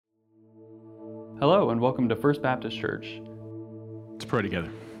Hello, and welcome to First Baptist Church. Let's pray together.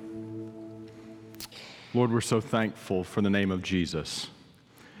 Lord, we're so thankful for the name of Jesus.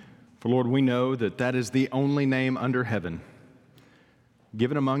 For Lord, we know that that is the only name under heaven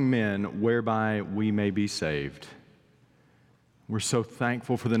given among men whereby we may be saved. We're so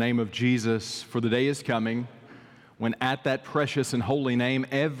thankful for the name of Jesus, for the day is coming when at that precious and holy name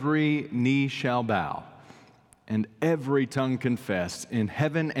every knee shall bow and every tongue confess in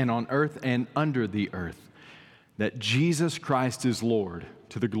heaven and on earth and under the earth that Jesus Christ is Lord,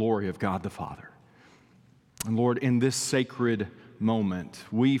 to the glory of God the Father. And Lord, in this sacred moment,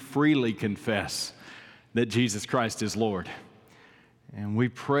 we freely confess that Jesus Christ is Lord. And we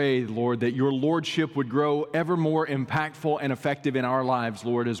pray, Lord, that your lordship would grow ever more impactful and effective in our lives,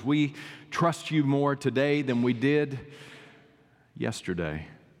 Lord, as we trust you more today than we did yesterday.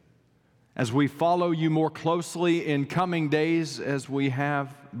 As we follow you more closely in coming days as we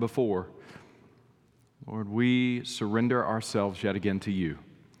have before. Lord, we surrender ourselves yet again to you,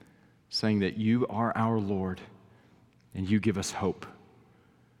 saying that you are our Lord and you give us hope.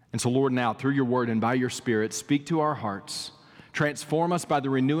 And so, Lord, now through your word and by your Spirit, speak to our hearts. Transform us by the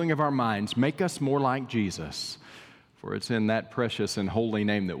renewing of our minds. Make us more like Jesus. For it's in that precious and holy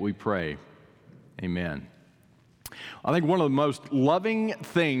name that we pray. Amen. I think one of the most loving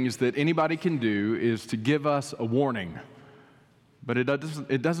things that anybody can do is to give us a warning. But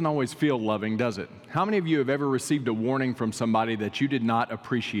it doesn't always feel loving, does it? How many of you have ever received a warning from somebody that you did not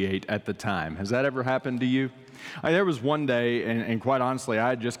appreciate at the time? Has that ever happened to you? There was one day, and quite honestly, I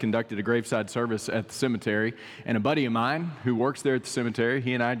had just conducted a graveside service at the cemetery, and a buddy of mine who works there at the cemetery,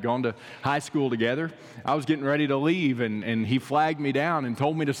 he and I had gone to high school together. I was getting ready to leave, and he flagged me down and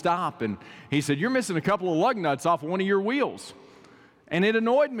told me to stop, and he said, "You're missing a couple of lug nuts off of one of your wheels." And it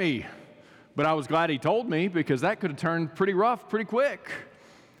annoyed me. But I was glad he told me, because that could have turned pretty rough pretty quick.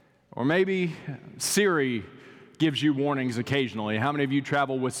 Or maybe Siri gives you warnings occasionally. How many of you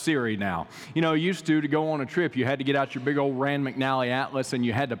travel with Siri now? You know, used to go on a trip, you had to get out your big old Rand McNally Atlas and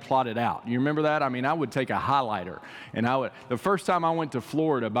you had to plot it out. You remember that? I mean, I would take a highlighter and the first time I went to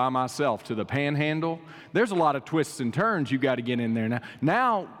Florida by myself to the Panhandle, there's a lot of twists and turns you got to get in there.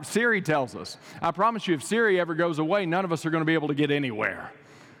 Now Siri tells us. I promise you, if Siri ever goes away, none of us are going to be able to get anywhere.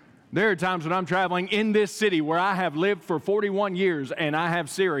 There are times when I'm traveling in this city where I have lived for 41 years and I have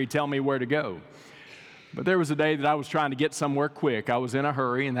Siri tell me where to go. But there was a day that I was trying to get somewhere quick. I was in a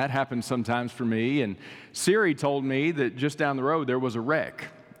hurry, and that happens sometimes for me. And Siri told me that just down the road there was a wreck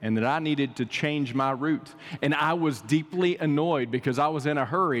and that I needed to change my route. And I was deeply annoyed because I was in a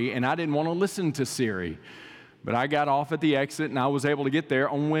hurry and I didn't want to listen to Siri. But I got off at the exit and I was able to get there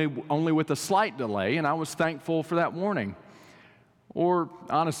only with a slight delay, and I was thankful for that warning. Or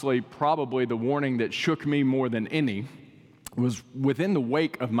honestly, probably the warning that shook me more than any was within the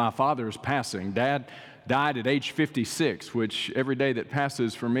wake of my father's passing. Dad died at age 56, which every day that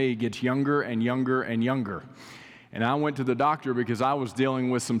passes for me gets younger and younger and younger. And I went to the doctor because I was dealing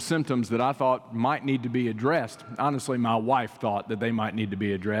with some symptoms that I thought might need to be addressed. Honestly, my wife thought that they might need to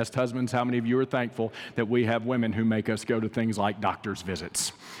be addressed. Husbands, how many of you are thankful that we have women who make us go to things like doctor's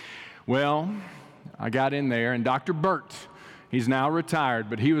visits? Well, I got in there, and Dr. Burt, he's now retired,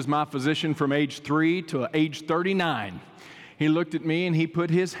 but he was my physician from age 3 to age 39. He looked at me and he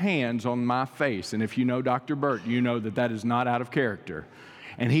put his hands on my face. And if you know Dr. Burt, you know that that is not out of character.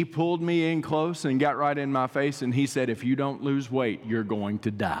 And he pulled me in close and got right in my face, and he said, "If you don't lose weight, you're going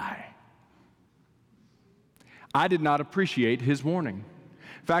to die." I did not appreciate his warning.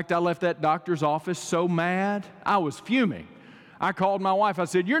 In fact, I left that doctor's office so mad, I was fuming. I called my wife. I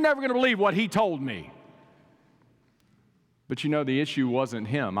said, "You're never going to believe what he told me." But you know, the issue wasn't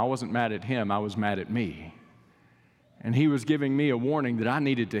him. I wasn't mad at him. I was mad at me. And he was giving me a warning that I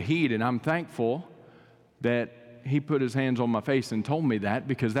needed to heed, and I'm thankful that he put his hands on my face and told me that,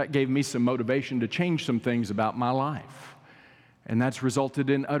 because that gave me some motivation to change some things about my life. And that's resulted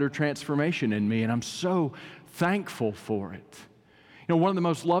in utter transformation in me, and I'm so thankful for it. You know, one of the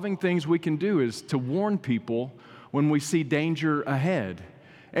most loving things we can do is to warn people when we see danger ahead.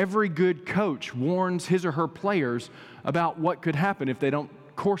 Every good coach warns his or her players about what could happen if they don't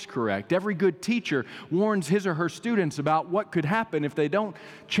course correct. Every good teacher warns his or her students about what could happen if they don't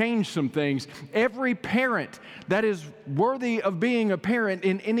change some things. Every parent that is worthy of being a parent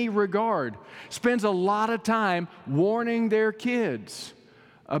in any regard spends a lot of time warning their kids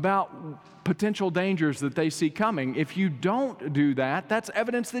about potential dangers that they see coming. If you don't do that, that's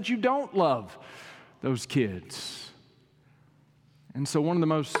evidence that you don't love those kids. And so one of the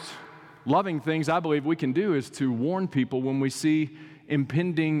most loving things I believe we can do is to warn people when we see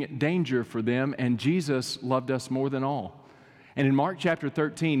impending danger for them, and Jesus loved us more than all. And in Mark chapter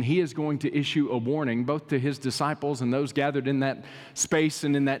 13, he is going to issue a warning both to his disciples and those gathered in that space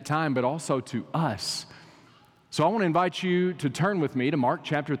and in that time, but also to us. So I want to invite you to turn with me to Mark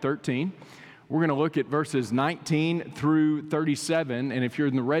chapter 13. We're going to look at verses 19 through 37, and if you're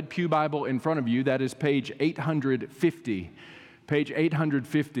in the Red Pew Bible in front of you, that is page 850. Page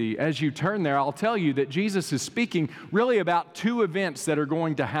 850. As you turn there, I'll tell you that Jesus is speaking really about two events that are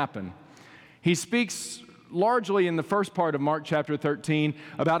going to happen. He speaks largely in the first part of Mark chapter 13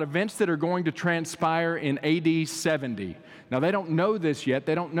 about events that are going to transpire in AD 70. Now, they don't know this yet.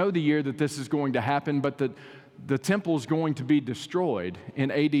 They don't know the year that this is going to happen, but the temple is going to be destroyed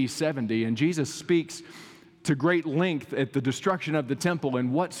in AD 70, and Jesus speaks to great length at the destruction of the temple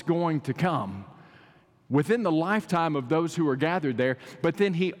and what's going to come within the lifetime of those who are gathered there. But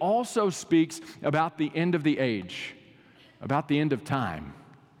then he also speaks about the end of the age, about the end of time.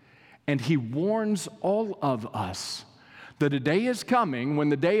 And he warns all of us that a day is coming when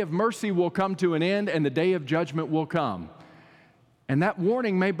the day of mercy will come to an end and the day of judgment will come. And that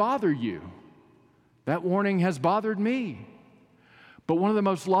warning may bother you. That warning has bothered me. But one of the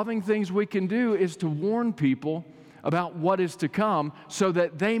most loving things we can do is to warn people about what is to come so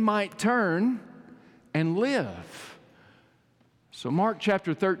that they might turn and live. So Mark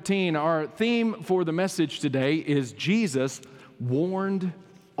chapter 13, our theme for the message today is Jesus warned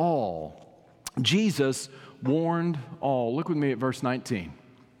all. Jesus warned all. Look with me at verse 19.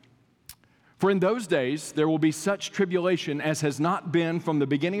 For in those days there will be such tribulation as has not been from the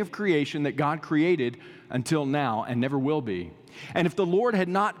beginning of creation that God created until now, and never will be. And if the Lord had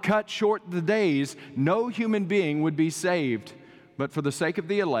not cut short the days, no human being would be saved. But for the sake of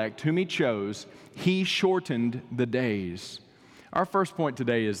the elect, whom he chose, he shortened the days. Our first point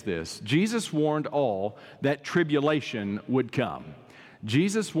today is this: Jesus warned all that tribulation would come.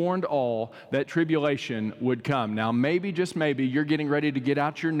 Jesus warned all that tribulation would come. Now, maybe, just maybe, you're getting ready to get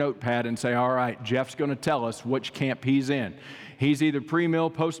out your notepad and say, all right, Jeff's going to tell us which camp he's in. He's either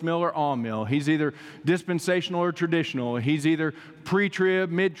pre-mill, post-mill, or on-mill. He's either dispensational or traditional. He's either pre-trib,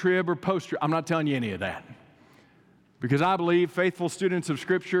 mid-trib, or post-trib. I'm not telling you any of that, because I believe faithful students of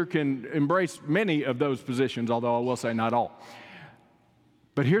Scripture can embrace many of those positions, although I will say not all.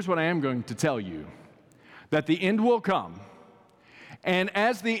 But here's what I am going to tell you, that the end will come. And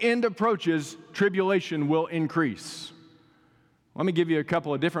as the end approaches, tribulation will increase. Let me give you a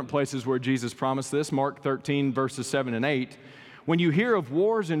couple of different places where Jesus promised this. Mark 13, verses 7 and 8. When you hear of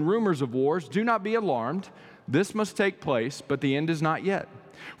wars and rumors of wars, do not be alarmed. This must take place, but the end is not yet.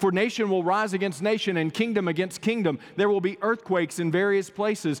 For nation will rise against nation and kingdom against kingdom. There will be earthquakes in various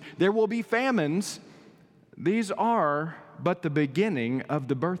places. There will be famines. These are but the beginning of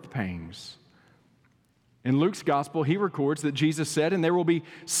the birth pangs. In Luke's gospel, he records that Jesus said, and there will be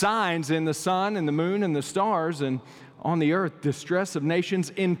signs in the sun and the moon and the stars, and on the earth distress of nations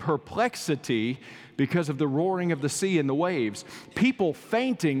in perplexity because of the roaring of the sea and the waves, people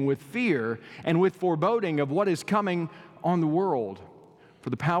fainting with fear and with foreboding of what is coming on the world. For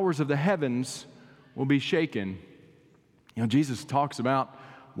the powers of the heavens will be shaken. You know, Jesus talks about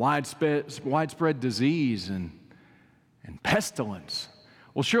widespread disease and pestilence.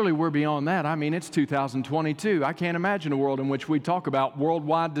 Well, surely we're beyond that. I mean, it's 2022. I can't imagine a world in which we talk about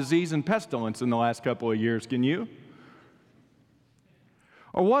worldwide disease and pestilence in the last couple of years. Can you?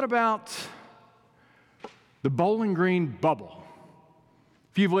 Or what about the Bowling Green bubble?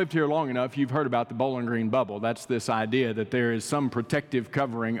 If you've lived here long enough, you've heard about the Bowling Green bubble. That's this idea that there is some protective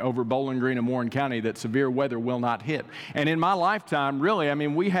covering over Bowling Green and Warren County that severe weather will not hit. And in my lifetime, really, I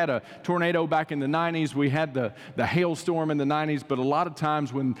mean, we had a tornado back in the 90s. We had the hailstorm in the 90s. But a lot of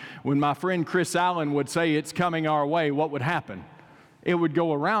times when my friend Chris Allen would say it's coming our way, what would happen? It would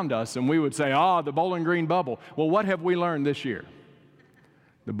go around us, and we would say, the Bowling Green bubble. Well, what have we learned this year?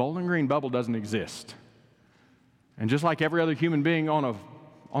 The Bowling Green bubble doesn't exist. And just like every other human being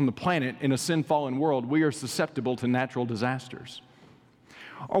on the planet in a sin-fallen world, we are susceptible to natural disasters.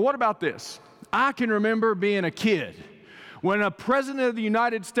 Or what about this? I can remember being a kid when a president of the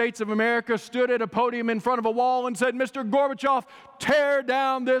United States of America stood at a podium in front of a wall and said, Mr. Gorbachev, tear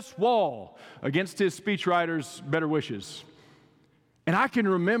down this wall, against his speechwriter's better wishes. And I can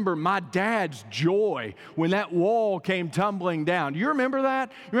remember my dad's joy when that wall came tumbling down. Do you remember that?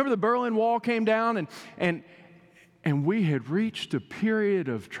 You remember the Berlin Wall came down and we had reached a period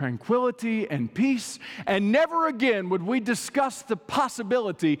of tranquility and peace, and never again would we discuss the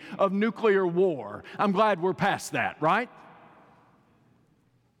possibility of nuclear war. I'm glad we're past that, right?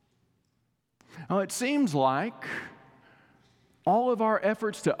 Now, it seems like all of our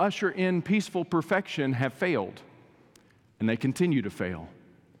efforts to usher in peaceful perfection have failed, and they continue to fail.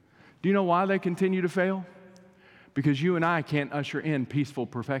 Do you know why they continue to fail? because you and I can't usher in peaceful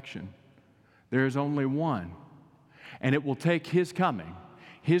perfection. There is only one, and it will take His coming,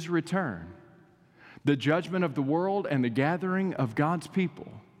 His return, the judgment of the world and the gathering of God's people.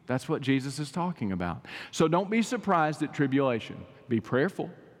 That's what Jesus is talking about. So don't be surprised at tribulation. Be prayerful.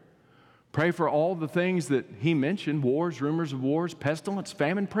 Pray for all the things that He mentioned, wars, rumors of wars, pestilence,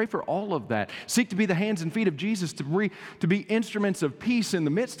 famine. Pray for all of that. Seek to be the hands and feet of Jesus, to be instruments of peace in the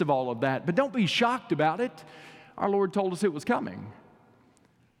midst of all of that. But don't be shocked about it. Our Lord told us it was coming.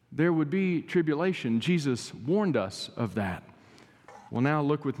 There would be tribulation. Jesus warned us of that. Well, now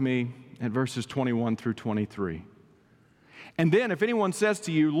look with me at verses 21 through 23. And then if anyone says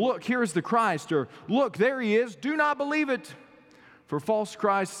to you, look, here is the Christ, or look, there He is, do not believe it. For false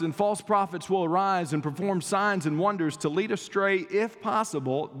Christs and false prophets will arise and perform signs and wonders to lead astray, if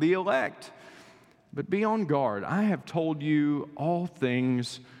possible, the elect. But be on guard. I have told you all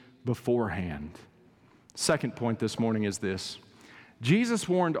things beforehand. Second point this morning is this. Jesus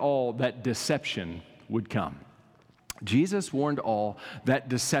warned all that deception would come. Jesus warned all that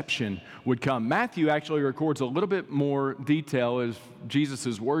deception would come. Matthew actually records a little bit more detail as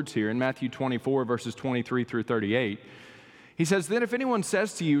Jesus' words here in Matthew 24, verses 23 through 38. He says, then if anyone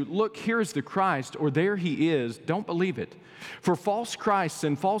says to you, look, here is the Christ, or there He is, don't believe it. For false Christs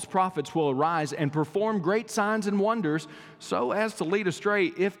and false prophets will arise and perform great signs and wonders, so as to lead astray,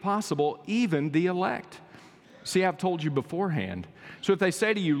 if possible, even the elect. See, I've told you beforehand. So if they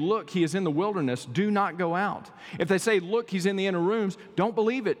say to you, look, He is in the wilderness, do not go out. If they say, look, He's in the inner rooms, don't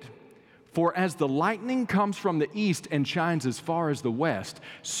believe it. For as the lightning comes from the east and shines as far as the west,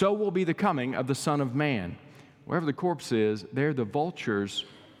 so will be the coming of the Son of Man. Wherever the corpse is, there the vultures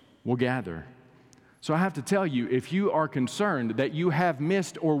will gather. So I have to tell you, if you are concerned that you have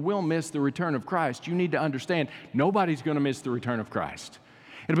missed or will miss the return of Christ, you need to understand nobody's going to miss the return of Christ.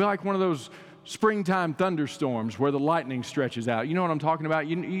 It'll be like one of those springtime thunderstorms where the lightning stretches out. You know what I'm talking about?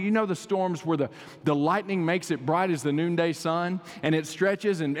 You know the storms where the lightning makes it bright as the noonday sun, and it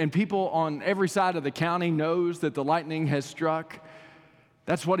stretches, and people on every side of the county knows that the lightning has struck.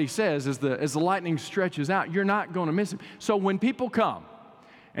 That's what he says, as the lightning stretches out, you're not going to miss Him. So when people come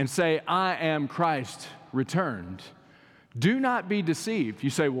and say, I am Christ returned, do not be deceived. You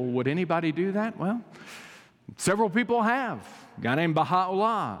say, well, would anybody do that? Well, several people have. A guy named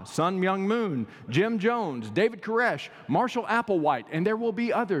Baha'u'llah, Sun Myung Moon, Jim Jones, David Koresh, Marshall Applewhite, and there will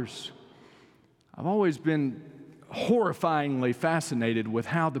be others. I've always been horrifyingly fascinated with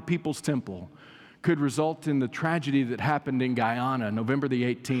how the People's Temple could result in the tragedy that happened in Guyana, November the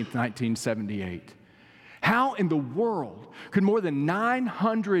 18th, 1978. How in the world could more than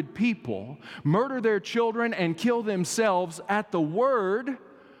 900 people murder their children and kill themselves at the word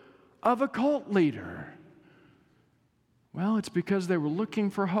of a cult leader? Well, it's because they were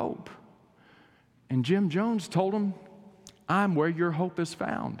looking for hope. And Jim Jones told them, I'm where your hope is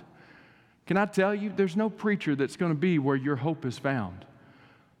found. Can I tell you, there's no preacher that's going to be where your hope is found.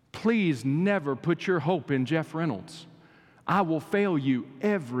 Please never put your hope in Jeff Reynolds. I will fail you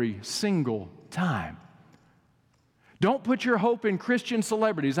every single time. Don't put your hope in Christian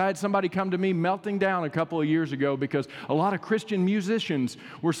celebrities. I had somebody come to me melting down a couple of years ago because a lot of Christian musicians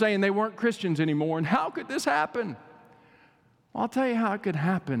were saying they weren't Christians anymore. And how could this happen? Well, I'll tell you how it could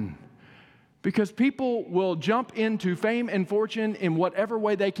happen. Because people will jump into fame and fortune in whatever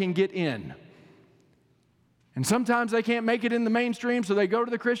way they can get in. And sometimes they can't make it in the mainstream, so they go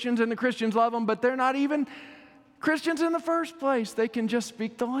to the Christians, and the Christians love them, but they're not even Christians in the first place. They can just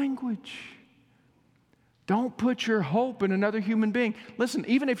speak the language. Don't put your hope in another human being. Listen,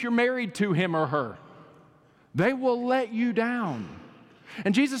 even if you're married to him or her, they will let you down.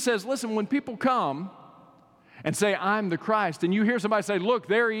 And Jesus says, listen, when people come and say, I'm the Christ, and you hear somebody say, look,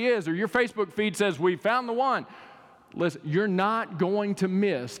 there He is, or your Facebook feed says, we found the one. Listen, you're not going to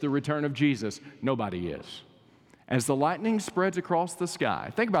miss the return of Jesus. Nobody is. As the lightning spreads across the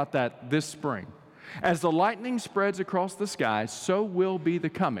sky, think about that this spring. As the lightning spreads across the sky, so will be the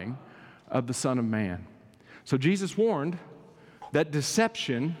coming of the Son of Man. So Jesus warned that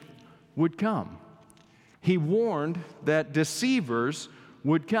deception would come. He warned that deceivers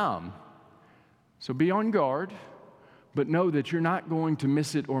would come. So be on guard, but know that you're not going to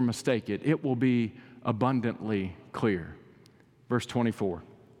miss it or mistake it. It will be abundantly clear. Verse 24.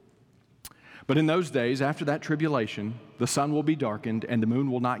 But in those days, after that tribulation, the sun will be darkened, and the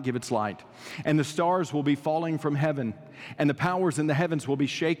moon will not give its light, and the stars will be falling from heaven, and the powers in the heavens will be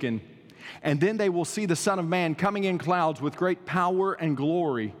shaken. And then they will see the Son of Man coming in clouds with great power and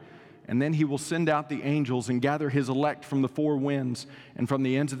glory. And then He will send out the angels and gather His elect from the four winds and from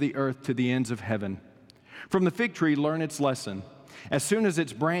the ends of the earth to the ends of heaven. From the fig tree learn its lesson. As soon as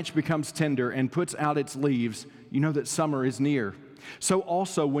its branch becomes tender and puts out its leaves, you know that summer is near. So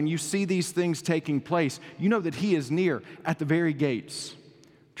also, when you see these things taking place, you know that He is near at the very gates.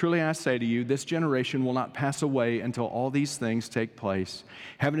 Truly I say to you, this generation will not pass away until all these things take place.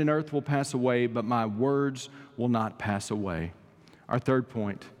 Heaven and earth will pass away, but my words will not pass away. Our third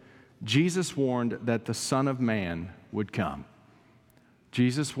point, Jesus warned that the Son of Man would come.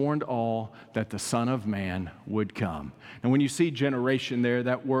 Jesus warned all that the Son of Man would come. And when you see generation there,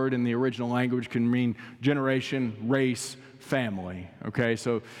 that word in the original language can mean generation, race, family. Okay,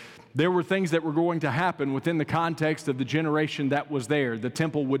 so there were things that were going to happen within the context of the generation that was there. The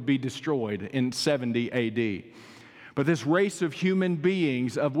temple would be destroyed in 70 AD. But this race of human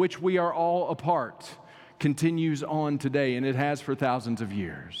beings, of which we are all a part, continues on today, and it has for thousands of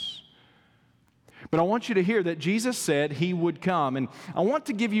years. But I want you to hear that Jesus said He would come, and I want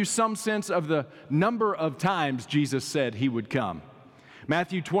to give you some sense of the number of times Jesus said He would come.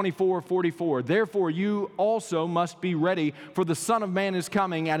 Matthew 24:44, therefore you also must be ready, for the Son of Man is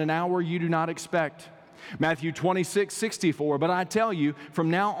coming at an hour you do not expect. Matthew 26:64, but I tell you,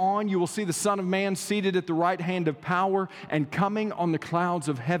 from now on you will see the Son of Man seated at the right hand of power and coming on the clouds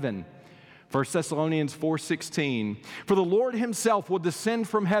of heaven. 1 Thessalonians 4:16, for the Lord Himself will descend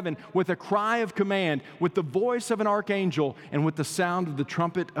from heaven with a cry of command, with the voice of an archangel, and with the sound of the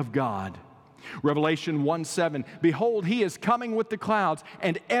trumpet of God. Revelation 1:7, behold, He is coming with the clouds,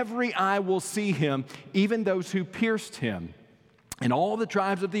 and every eye will see Him, even those who pierced Him. And all the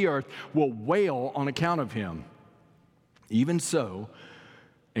tribes of the earth will wail on account of Him. Even so,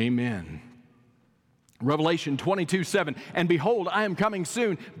 amen. Revelation 22:7, and behold, I am coming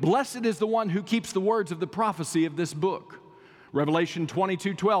soon. Blessed is the one who keeps the words of the prophecy of this book. Revelation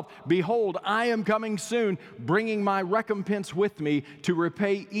 22:12, behold, I am coming soon, bringing my recompense with me to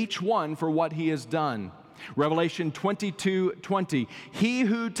repay each one for what he has done. Revelation 22:20, he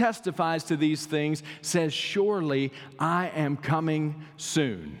who testifies to these things says, surely I am coming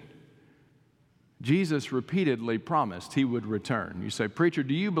soon. Jesus repeatedly promised He would return. You say, preacher,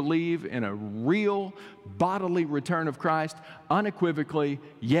 do you believe in a real bodily return of Christ? Unequivocally,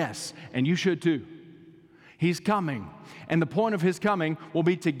 yes, and you should too. He's coming, and the point of His coming will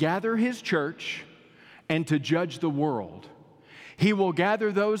be to gather His church and to judge the world. He will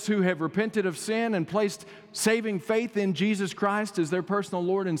gather those who have repented of sin and placed saving faith in Jesus Christ as their personal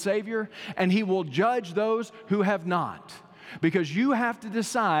Lord and Savior, and He will judge those who have not. Because you have to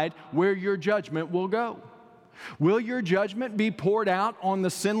decide where your judgment will go. Will your judgment be poured out on the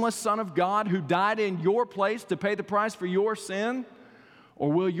sinless Son of God who died in your place to pay the price for your sin?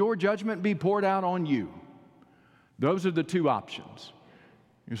 Or will your judgment be poured out on you? Those are the two options.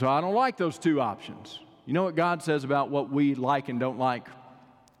 You say, I don't like those two options. You know what God says about what we like and don't like?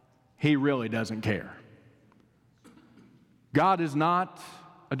 He really doesn't care. God is not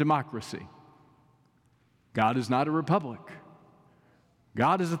a democracy. God is not a republic.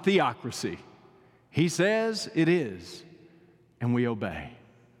 God is a theocracy. He says it is, and we obey.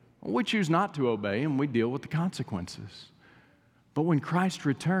 We choose not to obey, and we deal with the consequences. But when Christ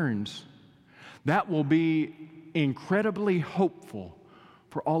returns, that will be incredibly hopeful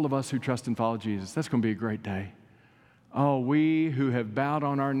for all of us who trust and follow Jesus. That's going to be a great day. Oh, we who have bowed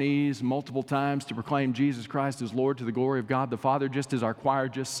on our knees multiple times to proclaim Jesus Christ as Lord to the glory of God the Father, just as our choir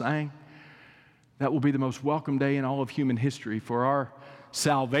just sang, that will be the most welcome day in all of human history, for our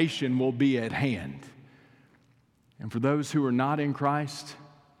salvation will be at hand. And for those who are not in Christ,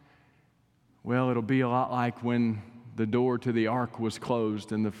 well, it'll be a lot like when the door to the ark was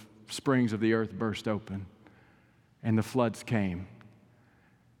closed and the springs of the earth burst open and the floods came.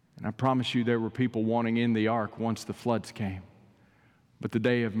 And I promise you there were people wanting in the ark once the floods came. But the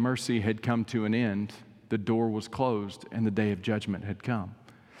day of mercy had come to an end, the door was closed, and the day of judgment had come.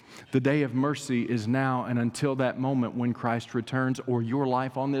 The day of mercy is now and until that moment when Christ returns or your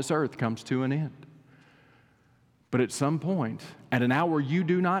life on this earth comes to an end. But at some point, at an hour you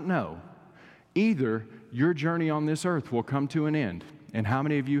do not know, either your journey on this earth will come to an end, and how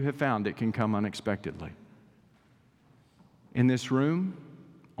many of you have found it can come unexpectedly? In this room,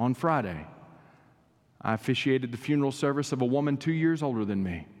 on Friday, I officiated the funeral service of a woman 2 years older than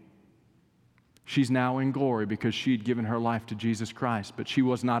me. She's now in glory because she'd given her life to Jesus Christ, but she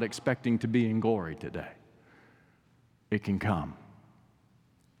was not expecting to be in glory today. It can come.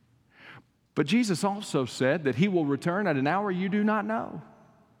 But Jesus also said that He will return at an hour you do not know.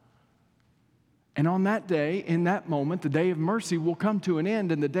 And on that day, in that moment, the day of mercy will come to an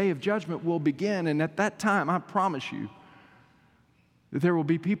end and the day of judgment will begin. And at that time, I promise you that there will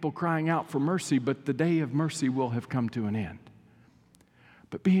be people crying out for mercy, but the day of mercy will have come to an end.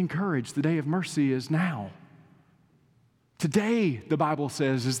 But be encouraged, the day of mercy is now. Today, the Bible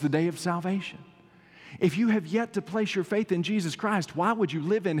says, is the day of salvation. If you have yet to place your faith in Jesus Christ, why would you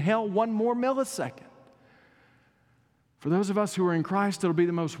live in hell one more millisecond? For those of us who are in Christ, it'll be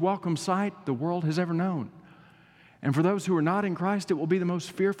the most welcome sight the world has ever known. And for those who are not in Christ, it will be the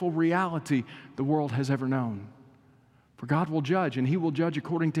most fearful reality the world has ever known. For God will judge, and He will judge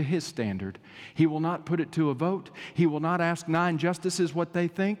according to His standard. He will not put it to a vote. He will not ask 9 justices what they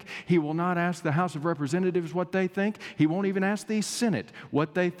think. He will not ask the House of Representatives what they think. He won't even ask the Senate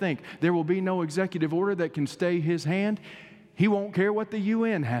what they think. There will be no executive order that can stay His hand. He won't care what the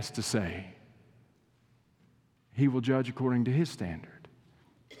UN has to say. He will judge according to His standard.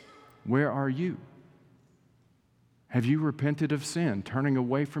 Where are you? Have you repented of sin, turning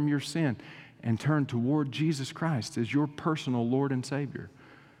away from your sin, and turned toward Jesus Christ as your personal Lord and Savior?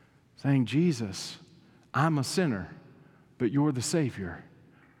 Saying, Jesus, I'm a sinner, but you're the Savior.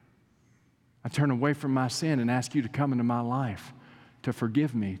 I turn away from my sin and ask you to come into my life, to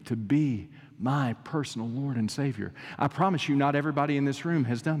forgive me, to be my personal Lord and Savior. I promise you not everybody in this room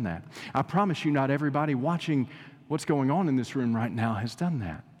has done that. I promise you not everybody watching what's going on in this room right now has done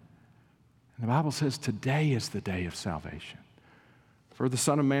that. And the Bible says today is the day of salvation. For the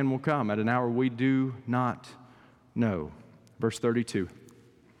Son of Man will come at an hour we do not know. Verse 32.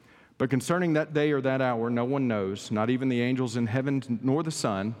 But concerning that day or that hour, no one knows, not even the angels in heaven nor the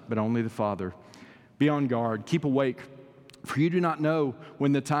Son, but only the Father. Be on guard, keep awake, for you do not know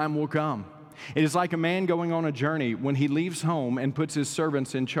when the time will come. It is like a man going on a journey when he leaves home and puts his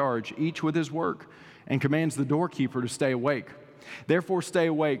servants in charge, each with his work, and commands the doorkeeper to stay awake. Therefore stay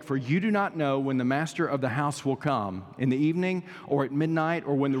awake, for you do not know when the master of the house will come, in the evening, or at midnight,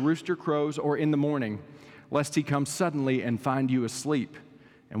 or when the rooster crows, or in the morning, lest he come suddenly and find you asleep.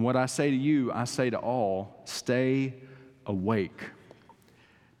 And what I say to you, I say to all, stay awake.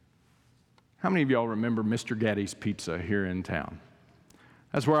 How many of y'all remember Mr. Gatti's Pizza here in town?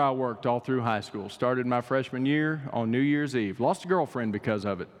 That's where I worked all through high school. Started my freshman year on New Year's Eve. Lost a girlfriend because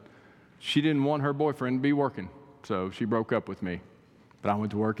of it. She didn't want her boyfriend to be working. So she broke up with me, but I went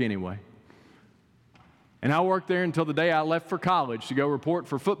to work anyway. And I worked there until the day I left for college to go report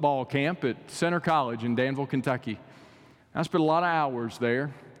for football camp at Center College in Danville, Kentucky. I spent a lot of hours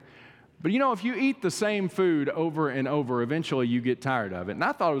there. But you know, if you eat the same food over and over, eventually you get tired of it. And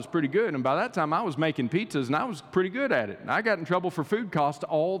I thought it was pretty good. And by that time, I was making pizzas, and I was pretty good at it. And I got in trouble for food cost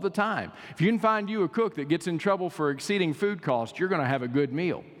all the time. If you can find you a cook that gets in trouble for exceeding food cost, you're going to have a good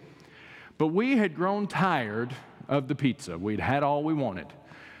meal. But we had grown tired of the pizza. We'd had all we wanted.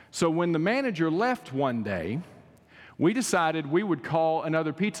 So when the manager left one day, we decided we would call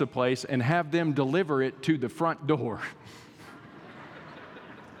another pizza place and have them deliver it to the front door,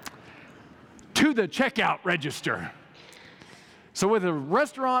 to the checkout register. So with a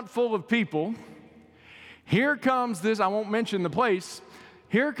restaurant full of people, here comes this, I won't mention the place,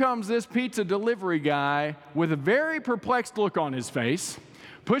 here comes this pizza delivery guy with a very perplexed look on his face,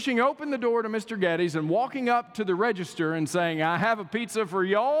 pushing open the door to Mr. Gatti's and walking up to the register and saying, I have a pizza for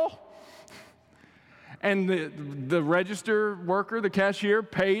y'all. And the register worker, the cashier,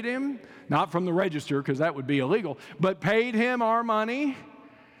 paid him, not from the register because that would be illegal, but paid him our money.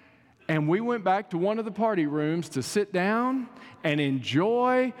 And we went back to one of the party rooms to sit down and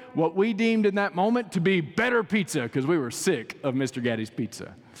enjoy what we deemed in that moment to be better pizza because we were sick of Mr. Gatti's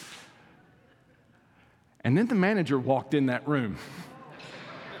Pizza. And then the manager walked in that room.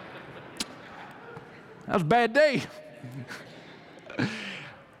 That was a bad day.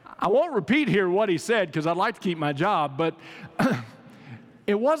 I won't repeat here what he said because I'd like to keep my job, but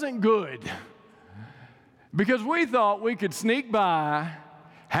it wasn't good because we thought we could sneak by,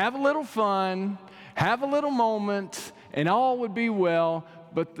 have a little fun, have a little moment, and all would be well,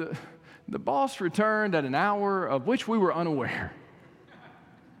 but the boss returned at an hour of which we were unaware,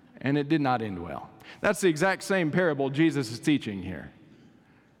 and it did not end well. That's the exact same parable Jesus is teaching here.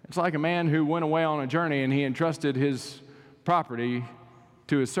 It's like a man who went away on a journey and he entrusted his property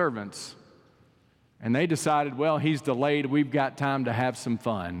to his servants. And they decided, well, he's delayed, we've got time to have some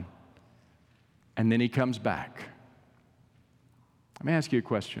fun. And then he comes back. Let me ask you a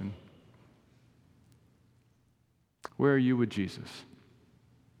question. Where are you with Jesus?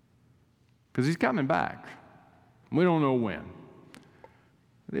 Because he's coming back. We don't know when.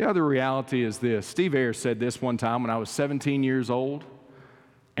 The other reality is this. Steve Ayers said this one time when I was 17 years old.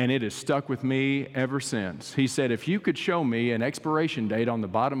 And it has stuck with me ever since. He said, if you could show me an expiration date on the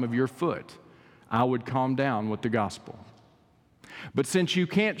bottom of your foot, I would calm down with the gospel. But since you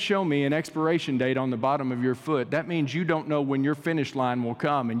can't show me an expiration date on the bottom of your foot, that means you don't know when your finish line will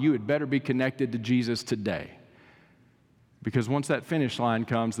come, and you had better be connected to Jesus today. Because once that finish line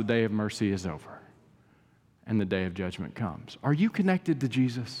comes, the day of mercy is over, and the day of judgment comes. Are you connected to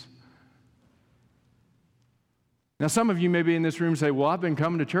Jesus? Now, some of you may be in this room and say, well, I've been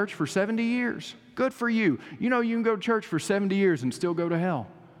coming to church for 70 years. Good for you. You know you can go to church for 70 years and still go to hell.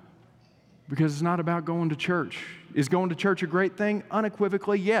 Because it's not about going to church. Is going to church a great thing?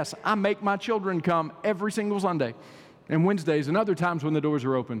 Unequivocally, yes. I make my children come every single Sunday and Wednesdays and other times when the doors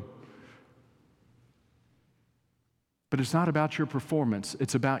are open. But it's not about your performance.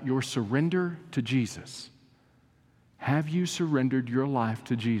 It's about your surrender to Jesus. Have you surrendered your life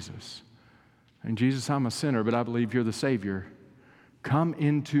to Jesus? And Jesus, I'm a sinner, but I believe you're the Savior. Come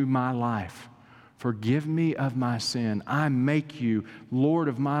into my life. Forgive me of my sin. I make you Lord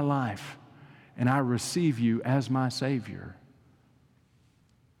of my life, and I receive you as my Savior.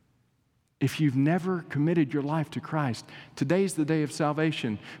 If you've never committed your life to Christ, today's the day of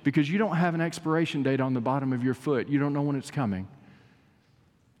salvation, because you don't have an expiration date on the bottom of your foot. You don't know when it's coming.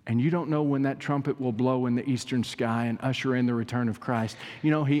 And you don't know when that trumpet will blow in the eastern sky and usher in the return of Christ.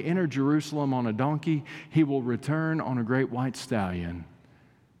 You know, he entered Jerusalem on a donkey. He will return on a great white stallion.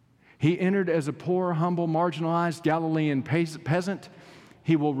 He entered as a poor, humble, marginalized Galilean peasant.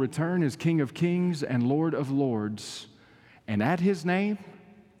 He will return as King of Kings and Lord of Lords. And at his name,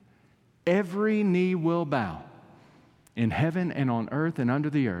 every knee will bow in heaven and on earth and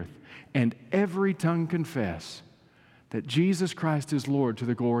under the earth, and every tongue confess that Jesus Christ is Lord to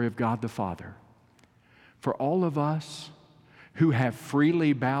the glory of God the Father. For all of us who have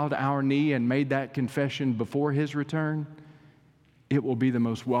freely bowed our knee and made that confession before his return, it will be the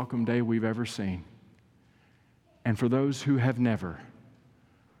most welcome day we've ever seen. And for those who have never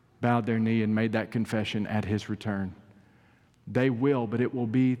bowed their knee and made that confession at his return, they will, but it will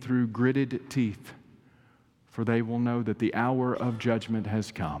be through gritted teeth, for they will know that the hour of judgment has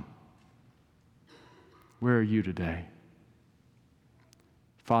come. Where are you today?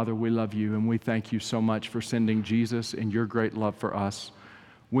 Father, we love you, and we thank you so much for sending Jesus in your great love for us.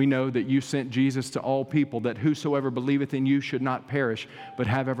 We know that you sent Jesus to all people, that whosoever believeth in you should not perish, but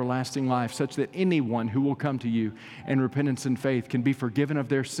have everlasting life, such that anyone who will come to you in repentance and faith can be forgiven of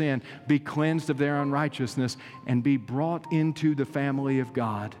their sin, be cleansed of their unrighteousness, and be brought into the family of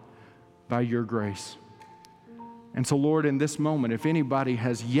God by your grace. And so, Lord, in this moment, if anybody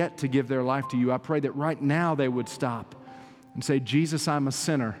has yet to give their life to you, I pray that right now they would stop and say, Jesus, I'm a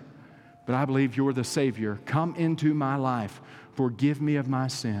sinner, but I believe you're the Savior. Come into my life. Forgive me of my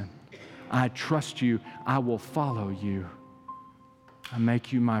sin. I trust you. I will follow you. I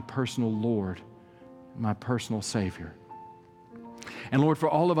make you my personal Lord, my personal Savior. And Lord, for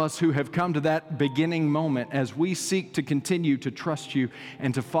all of us who have come to that beginning moment as we seek to continue to trust you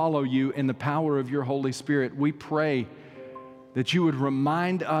and to follow you in the power of your Holy Spirit, we pray that you would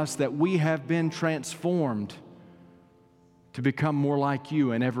remind us that we have been transformed to become more like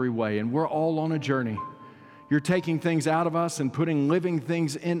you in every way. And we're all on a journey. You're taking things out of us and putting living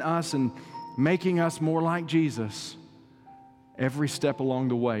things in us and making us more like Jesus every step along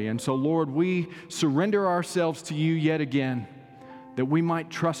the way. And so, Lord, we surrender ourselves to you yet again, that we might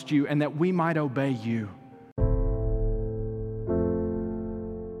trust you and that we might obey you.